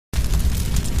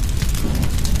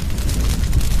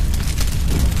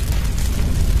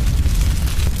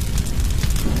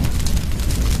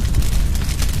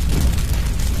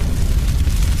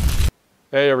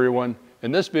Hey everyone,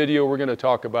 in this video we're going to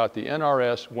talk about the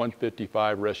NRS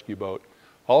 155 rescue boat,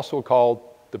 also called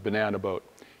the banana boat.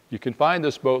 You can find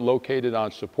this boat located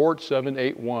on Support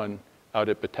 781 out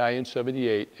at Battalion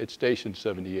 78 at Station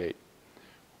 78.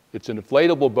 It's an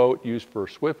inflatable boat used for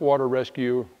swift water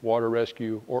rescue,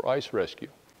 or ice rescue.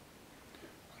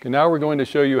 Okay, now we're going to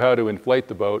show you how to inflate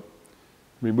the boat.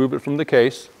 Remove it from the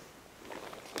case.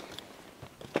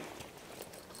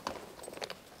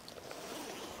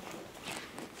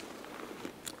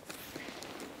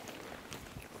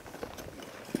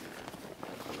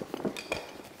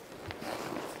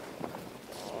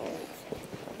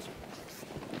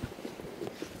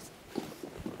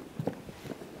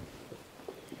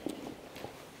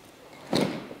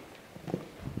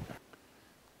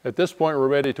 At this point, we're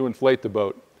ready to inflate the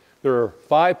boat. There are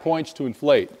 5 points to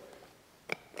inflate.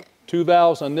 2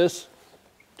 valves on this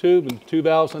tube and 2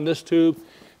 valves on this tube,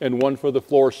 and 1 for the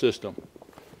floor system.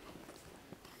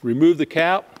 Remove the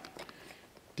cap,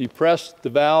 depress the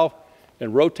valve,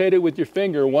 and rotate it with your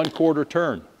finger 1/4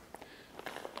 turn.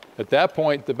 At that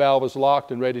point, the valve is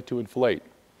locked and ready to inflate.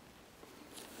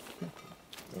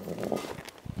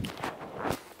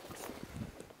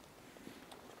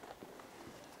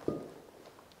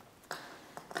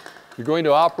 You're going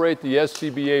to operate the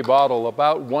SCBA bottle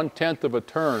about 1/10 of a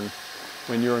turn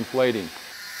when you're inflating.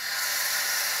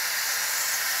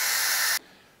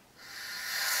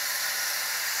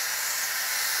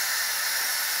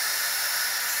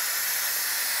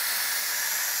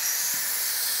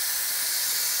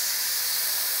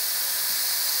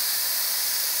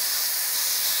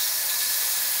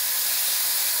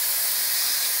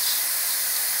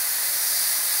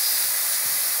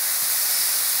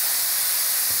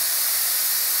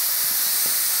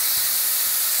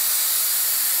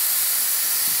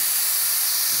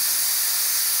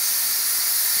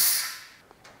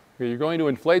 You're going to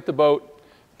inflate the boat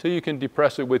until you can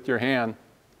depress it with your hand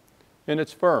and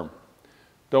it's firm.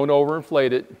 Don't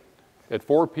overinflate it. At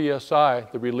 4 psi,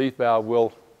 the relief valve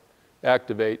will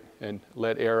activate and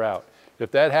let air out. If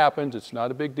that happens, it's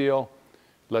not a big deal.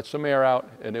 Let some air out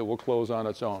and it will close on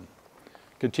its own.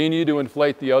 Continue to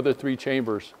inflate the other 3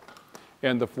 chambers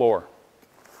and the floor.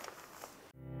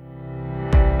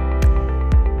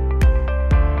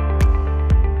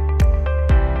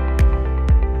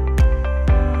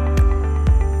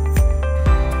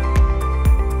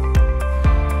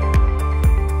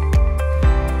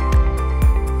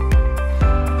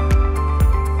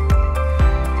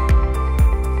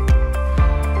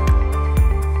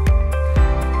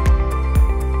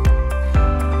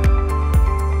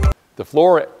 The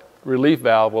floor relief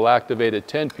valve will activate at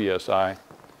 10 psi.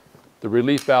 The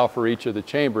relief valve for each of the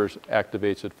chambers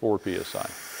activates at 4 psi.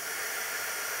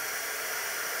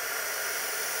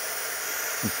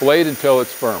 Inflate until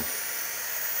it's firm.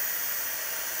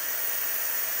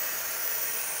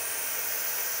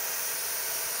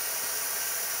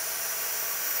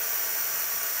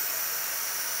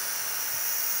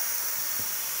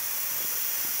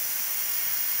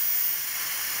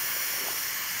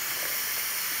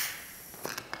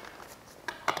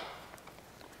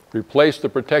 Replace the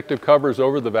protective covers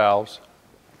over the valves,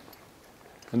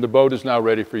 and the boat is now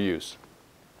ready for use.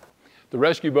 The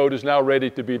rescue boat is now ready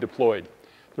to be deployed.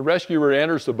 The rescuer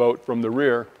enters the boat from the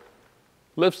rear,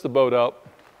 lifts the boat up,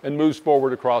 and moves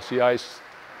forward across the ice,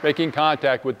 making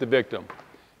contact with the victim.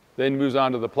 Then moves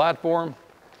onto the platform,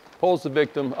 pulls the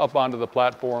victim up onto the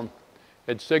platform,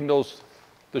 and signals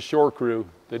the shore crew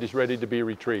that he's ready to be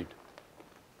retrieved.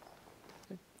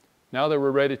 Now that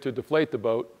we're ready to deflate the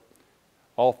boat,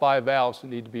 all 5 valves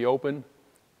need to be open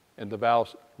and the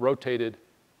valves rotated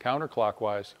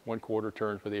counterclockwise 1/4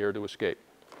 turn for the air to escape.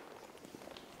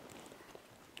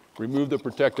 Remove the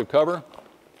protective cover,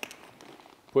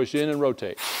 push in and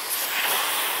rotate.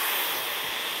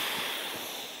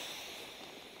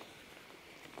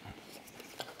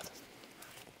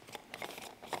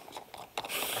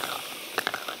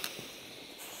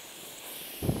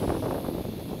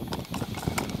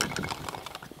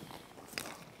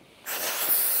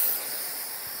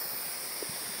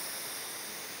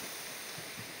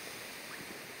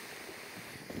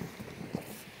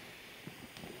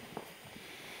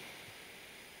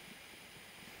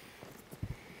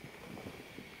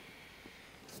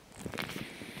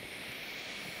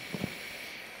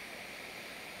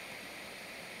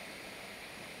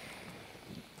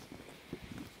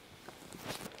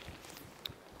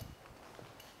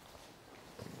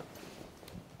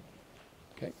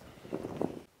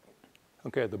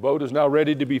 Okay, the boat is now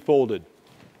ready to be folded.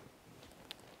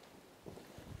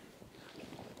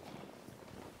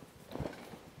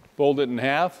 Fold it in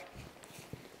half.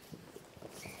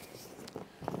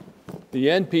 The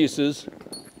end pieces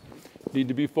need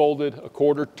to be folded a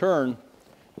quarter turn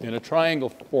in a triangle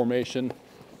formation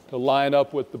to line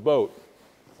up with the boat.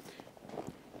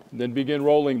 And then begin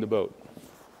rolling the boat,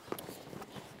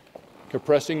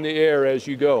 compressing the air as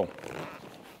you go.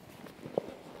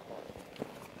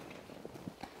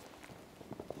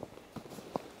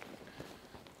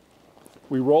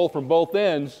 We roll from both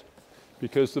ends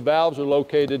because the valves are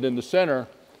located in the center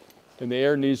and the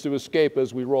air needs to escape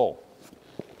as we roll.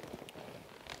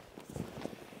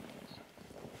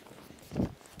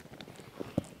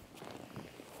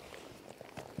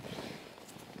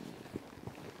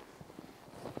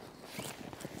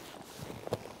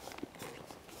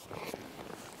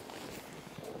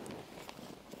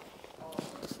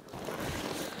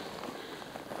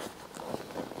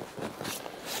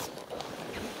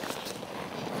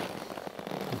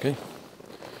 Okay.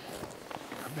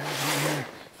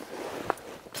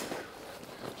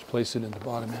 Just place it in the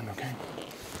bottom end, okay?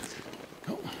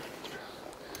 Go.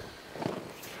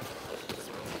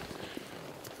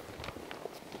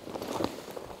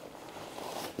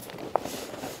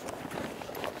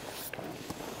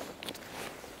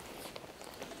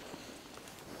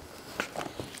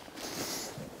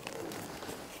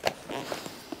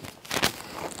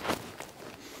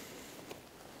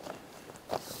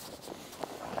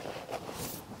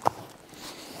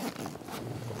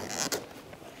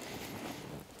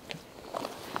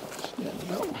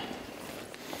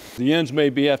 The ends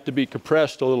have to be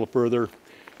compressed a little further.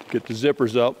 Get the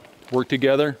zippers up, work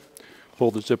together,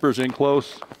 hold the zippers in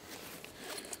close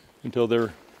until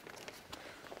they're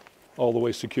all the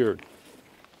way secured.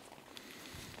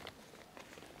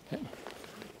 Okay.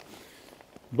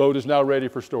 Boat is now ready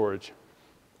for storage.